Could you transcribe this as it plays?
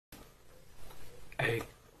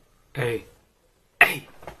Hey, hey,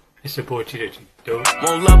 it's your boy Cheetah, dude.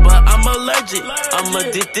 Won't love, but I'm allergic. I'm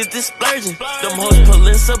addicted to splurging. Them hoes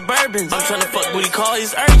pulling Suburbans. I'm tryna fuck what he call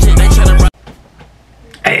is urgent. They tryna run.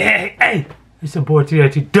 Hey, it's your boy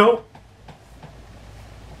Cheetah, dude.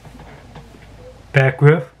 Back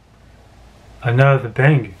with another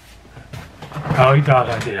banger. Oh, you thought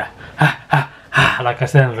I did that. Like I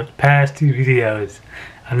said in the past 2 videos,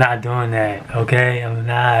 I'm not doing that, okay? I'm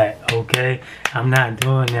not, okay? I'm not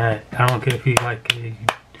doing that. I don't care if you like it.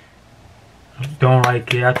 Don't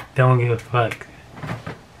like it, I don't give a fuck.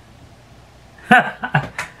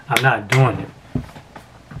 I'm not doing it.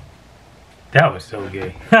 That was so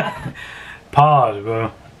gay. Pause,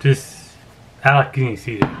 bro. Just, I like you didn't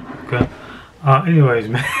see that, okay? Anyways,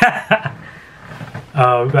 man.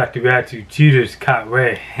 We got to react to Cheetah's CAUGHT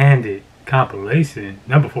Red Handed Compilation,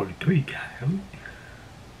 number 43, guys.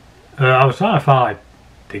 I was trying to find like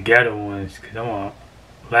the ghetto ones because I want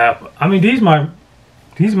to laugh. I mean, these might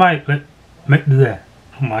make that.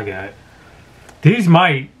 Oh my god, these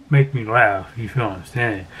might make me laugh. You feel what I'm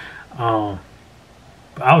saying? But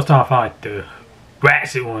I was trying to find like the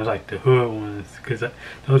ratchet ones, like the hood ones, because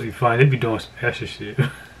those be fun. They be doing some extra shit.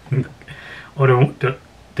 Or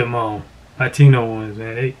the Latino ones,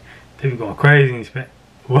 man. They be going crazy in Spanish.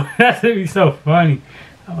 That would be so funny.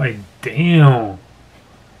 I'm like, damn.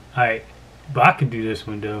 Alright, but I can do this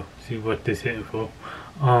one though. See what this hitting for.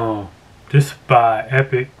 This by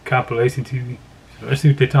Epic Compilation TV. So let's see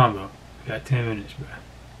what they're talking about. We got 10 minutes, bro.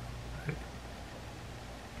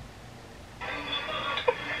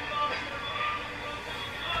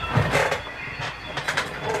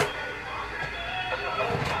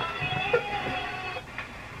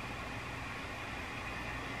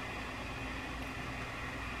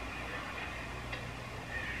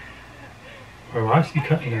 Bro, why is she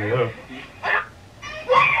cutting it up?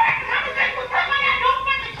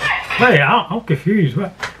 Wait, I'm confused.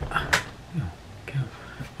 What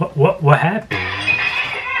happened?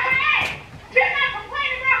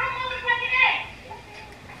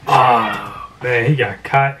 Oh man, he got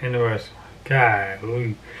caught in the restaurant. God,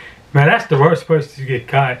 man, that's the worst person to get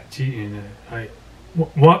caught cheating. Like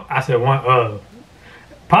I said one of,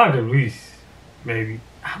 probably the least, maybe.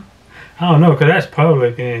 I don't know, cause that's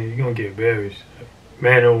public and you're gonna get embarrassed.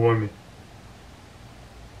 Man or woman.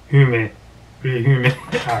 Human. Be human.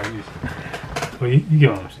 Alright, well, you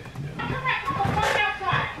get what I'm saying.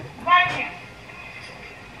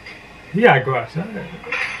 He gotta go outside.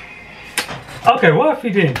 Okay, what if he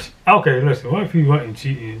didn't? Okay, listen, what if he wasn't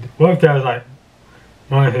cheating? What if that was like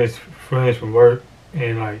one of his friends from work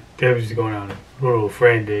and like they was just going on a little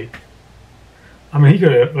friend date? I mean, he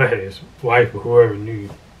could have let his wife or whoever knew.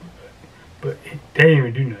 But they didn't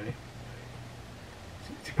even do nothing.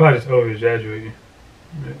 She probably just over exaggerating.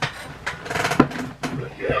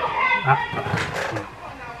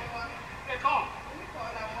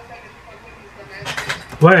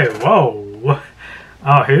 Wait, whoa. What?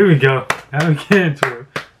 Oh, here we go. Now we get into it.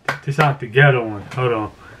 This not the ghetto one. Hold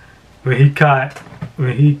on. When he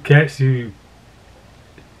catch you,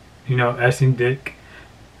 you know, S and dick.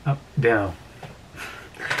 Up, down.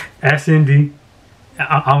 S and D.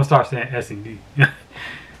 I'm gonna start saying S and D.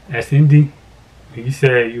 S and D. When you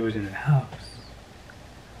said you was in the house,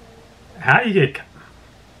 how you get?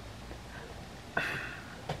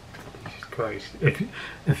 Jesus Christ!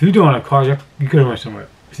 If you're doing a car, you could have went somewhere.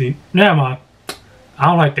 See, never mind. I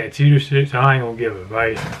don't like that cheater shit, so I ain't gonna give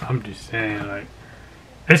advice. I'm just saying, like,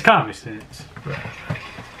 it's common sense.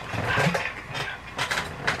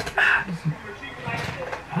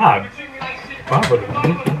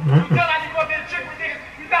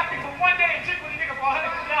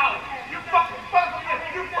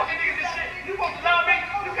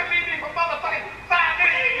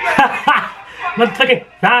 Motherfucking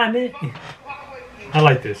 5 minutes. I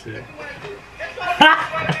like this shit.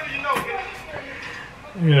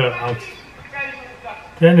 Yeah,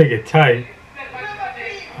 that nigga tight.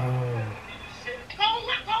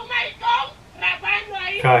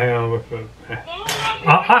 Caught him with a.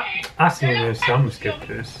 I seen this, so I'm gonna skip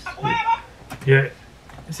this. Yeah,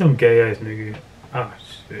 some gay ass nigga. Oh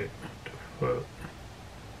shit. What the fuck?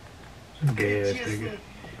 Some gay ass nigga.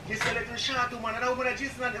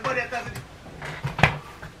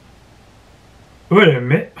 Wait a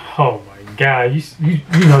minute. Oh my god, you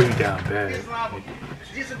know you down bad.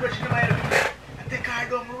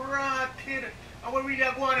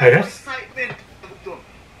 Hey, that's.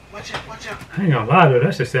 Watch out. I ain't gonna lie though,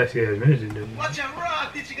 that's a sexy ass midget, dude. Watch out,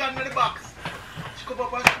 right? She got me in the box. She come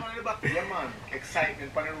up and she in the back. Yeah, man.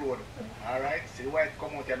 Excitement on the road. Alright? See the wife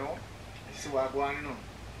come out, you know? See what going on, you know?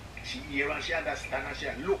 She hear and she understand and she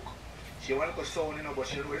look. She want to go sound, you know, but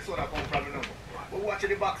she know where the sound come from, you know. But watch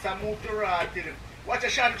the box and move to right till him. Watch a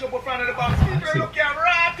shot jump up front of the box. Look at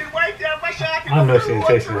right till white there, my shot. I'm not seeing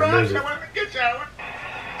chasing the lizard. I want to get you.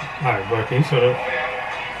 Alright, bro, can you shut up?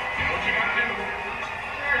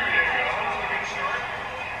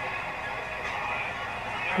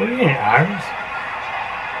 What are you in, Iris?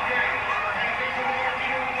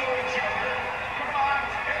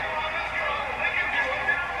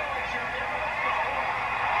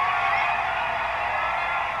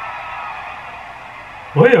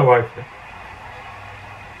 Where your wife at?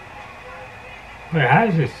 Wait, how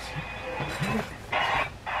is this?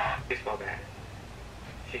 Baseball bat.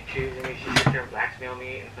 She accuses me, she sits there and blackmail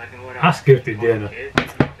me and fucking whatever. I skipped it, dinner.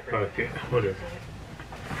 Okay, whatever.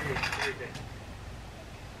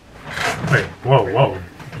 Wait, whoa.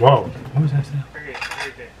 What was that sound?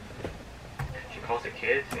 She calls the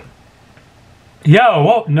kids. Yo,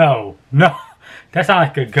 whoa, no. That sounds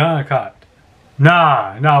like a gun cocked.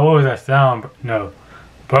 Nah, what was that sound? No.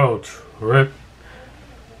 Bro, trip.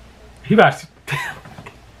 He about to...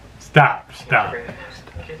 Stop.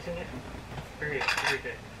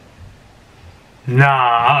 Nah, I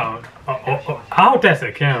don't. I hope that's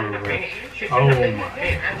a camera, bro. Oh my.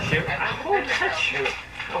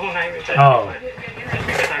 Oh.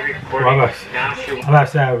 Well, I'm about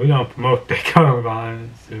to say we don't promote the camera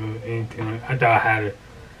violence or anything. I thought I had it.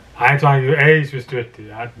 I ain't trying to do age restricted.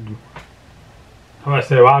 I'm about to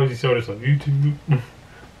say, why would you show this on YouTube?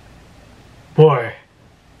 Boy.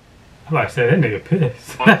 I'm about to say, that nigga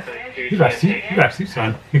pissed. You got to see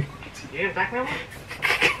son. You didn't blackmail me?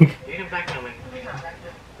 You didn't blackmail me.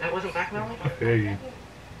 That wasn't blackmailing? I feel you.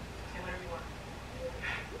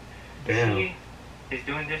 Damn. She is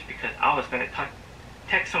doing this because I was going to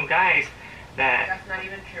text some guys that... That's not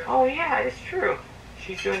even true. Oh yeah, it's true.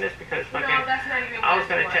 She's doing this because fucking... No, that's not even I was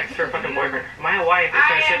going to text her fucking boyfriend. My wife is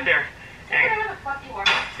going to sit there and... Whatever the fuck you are.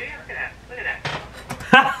 See, look at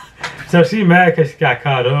that. So she mad because she got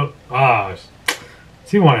caught up? Oh,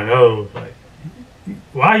 she one of those. Like,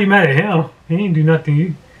 why are you mad at him? He didn't do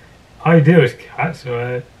nothing. All he did was catch your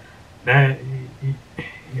ass. Now you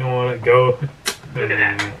don't want to let go. Look at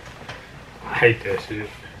that. I hate that shit.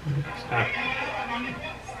 Stop.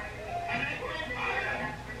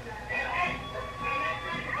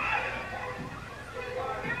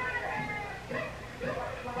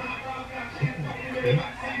 Okay.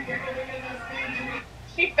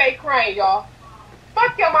 She fake crying, y'all.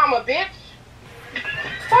 Fuck your mama, bitch.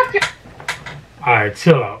 Fuck your... Alright,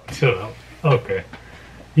 chill out. Okay.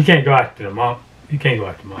 You can't go after the mom. You can't go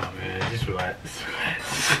after mom, man. Just relax.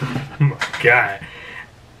 Oh my god.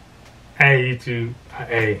 Hey, you two.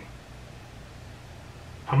 Hey.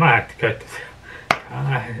 I might have to cut this.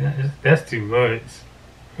 That's too much.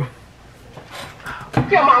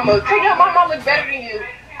 Fuck your mama. Take your mama look better than you.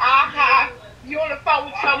 Aha. You on the phone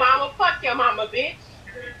with your mama? Fuck your mama, bitch.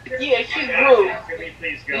 Yeah, she's rude.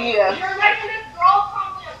 Yeah. You're letting this girl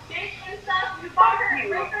call me a bitch and stuff? You bought her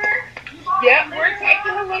liquor? Yep, we're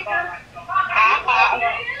taking the liquor.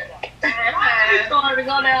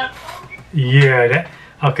 Yeah, that.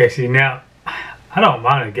 Okay, see now, I don't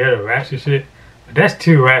mind a ghetto ratchet shit, but that's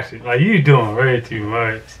too ratchet. Like you doing way too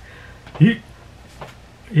much.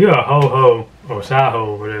 You're a ho or side ho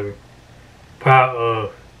or whatever. Proud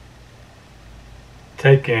of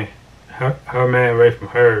taking her man away from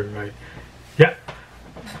her. Like, yeah,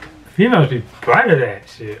 females be proud of that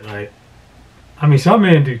shit. Like, I mean, some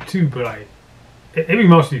men do too, but like, it be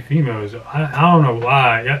mostly females. I don't know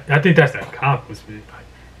why. I think that's an accomplishment. Like,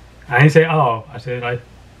 I didn't say all. I said like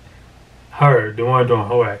her, the one doing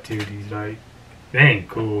whole activities. Like, they ain't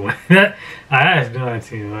cool. That's doing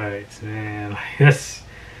too much, man. Like, that's.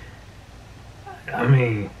 I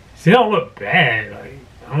mean, she don't look bad. Like,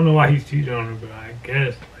 I don't know why he's cheating on her, but I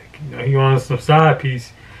guess like he wants some side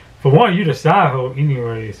piece. For one, you the side hoe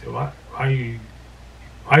anyway. So why you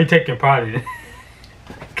taking pride in it?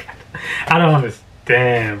 I don't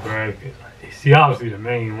understand, bro. She obviously the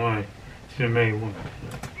main one. She's the main one.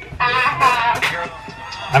 I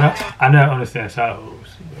never understand side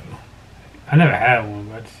hoes. I never had one,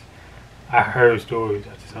 but I heard stories.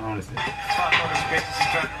 I just don't understand. Fuck all this bitches is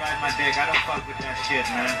trying to ride my dick. I don't fuck with that shit,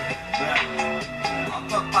 man. I'm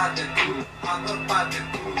up by the group.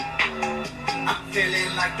 I'm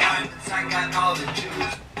feeling like diamonds. I got all the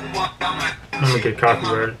juice. I'm gonna get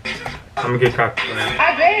copyrighted.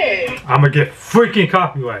 I bet. I'm gonna get freaking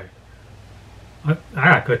copyrighted. I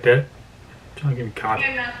gotta cut that. Trying to get me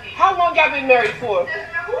copyrighted. How long y'all been married for?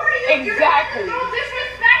 Exactly.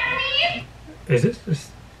 Is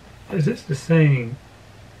this the same?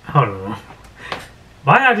 I don't know.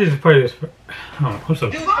 Why not just play this? Oh, I'm so.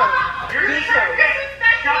 Do something.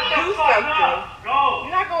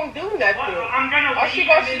 nothing. All she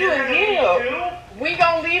gonna do is yell. We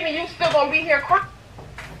gonna leave and you still gonna be here crying.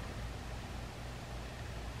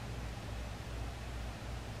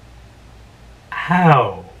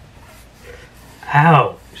 Ow.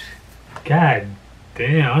 Ouch. God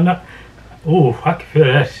damn. I'm not. Ooh, I can feel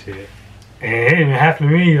that shit. And it didn't even happen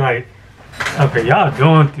to me. Like, okay, y'all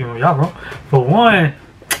doing things. Y'all wrong. For one,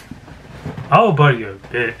 oh, buddy, a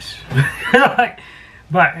bitch. Like,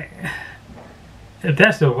 but if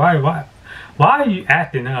that's the why are you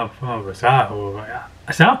acting out from a side hole? Like,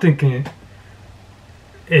 so I'm thinking,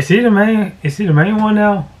 is he the main? Is he the main one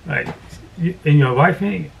now? Like, and your wife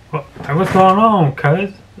ain't. What's going on,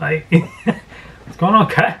 cuz? Like, what's going on,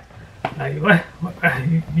 cuz? Like, what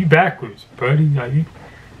you backwards, buddy? Like, you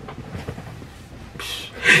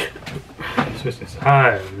switching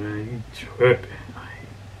sides, man. You tripping.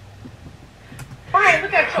 Fine,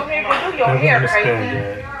 look at your hair, but do your hair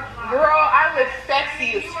crazy. Girl, I look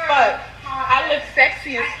sexy as fuck. I look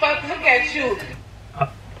sexy as fuck. Look at you.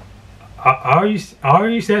 Are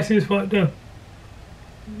you sexy as fuck though?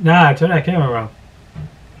 Nah, turn that camera around.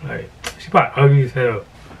 Like, she probably ugly as hell.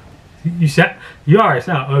 You already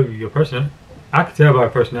sound ugly. Your person, I can tell by her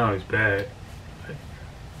personality is bad. Like,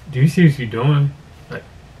 do you see what you're doing? Like,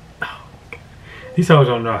 oh, God. These hoes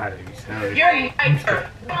don't know how to be sounded. You're nicer.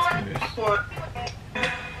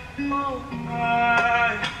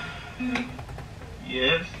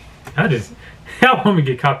 Yes. I want me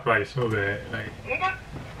to get copyrighted so bad. Like,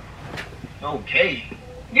 Okay.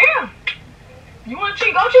 Yeah. You want to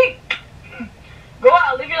cheat? Go cheat. Go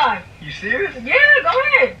out, live your life. You serious? Yeah, go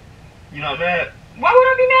ahead. You not mad? Why would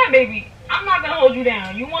I be mad, baby? I'm not gonna hold you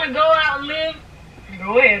down. You want to go out and live?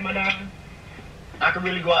 Go ahead, my darling. I can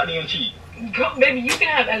really go out there and cheat. Go, baby. You can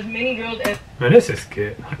have as many girls as. man, this is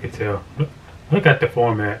good. I can tell. Look at the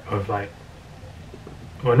format of like,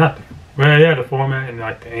 well, not the, well, yeah, the format and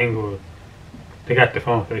like the angle. They got the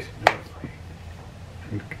phone facing.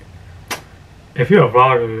 Like, if you're a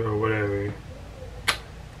vlogger or whatever,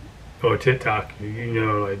 or TikTok, you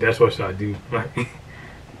know, like that's what I do. Like,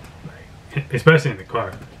 especially in the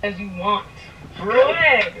car. As you want. For Go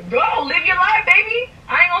ahead. Go live your life, baby.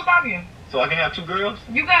 I ain't gonna stop you. So I can have 2 girls?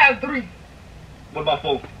 You can have 3. What about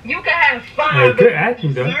 4? You can have 5. Hey, good baby.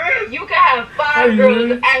 acting though. Serious? You can have 5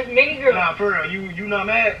 girls, as many girls. Nah, for real. You not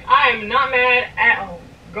mad? I am not mad at all.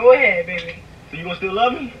 Go ahead, baby. So you gonna still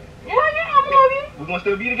love me? Yeah, I'm gonna love you. We gonna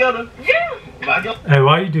still be together? Yeah. If I go. Hey,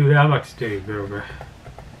 why you do that? I'm like, stay, girl, bro.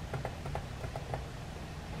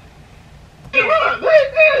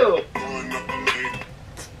 What?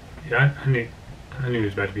 Yeah, I knew it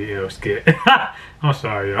was about to be L skit. I'm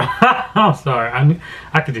sorry, y'all. I'm sorry.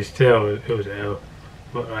 I could just tell it was an L.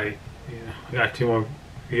 But like, you know, I got 2 more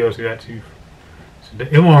videos. I got 2. So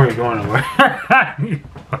it won't really go nowhere.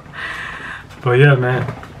 But yeah, man.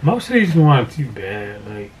 Most of these weren't too bad.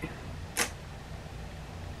 Like,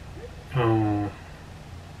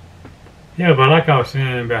 yeah, but like I was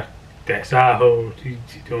saying about that side hole, she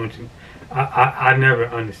doing too. I never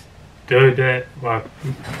understood that. Why,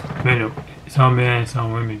 you know, some men,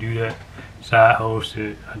 some women do that side hole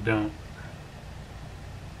shit. I don't.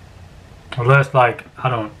 Unless like I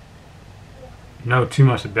don't know too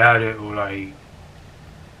much about it, or like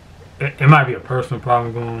it might be a personal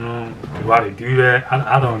problem going on. Why they do that?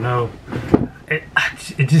 I don't know.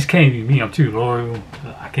 It just can't be me. I'm too loyal.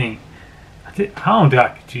 I can't. I don't think I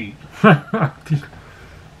could cheat.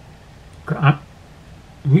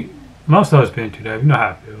 Most of us been through that. We know how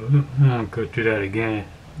I feel. We don't go through that again.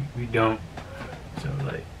 We don't. So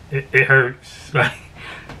like it hurts. Like,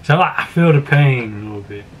 so I feel the pain a little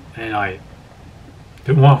bit. And like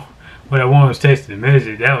the one when that one was tasting the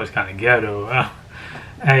music, that was kind of ghetto.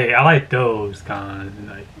 Hey, I like those kinds.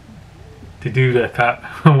 Like to do that cop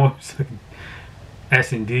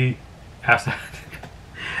S&D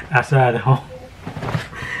outside the home.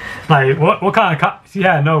 Like what kind of she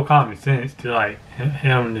had no common sense to like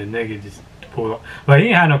him and the nigga just to pull off. But he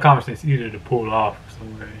ain't had no common sense either to pull off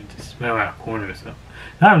somewhere and just smell out a corner or something.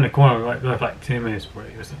 Not in the corner, like 10 minutes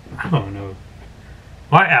away or something. I don't know.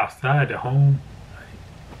 Why outside the home?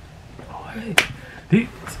 Like, what?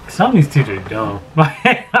 Some of these teachers are dumb.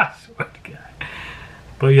 Like, I swear to God.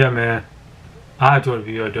 But yeah, man. I enjoyed the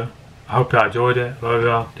video though. I hope y'all enjoyed that. Love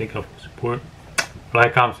y'all. Thank y'all for the support.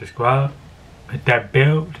 Like, comment, subscribe. Hit that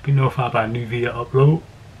bell to be notified by a new video upload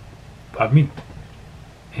by me.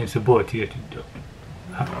 And support TST.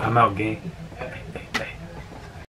 I'm out, gang.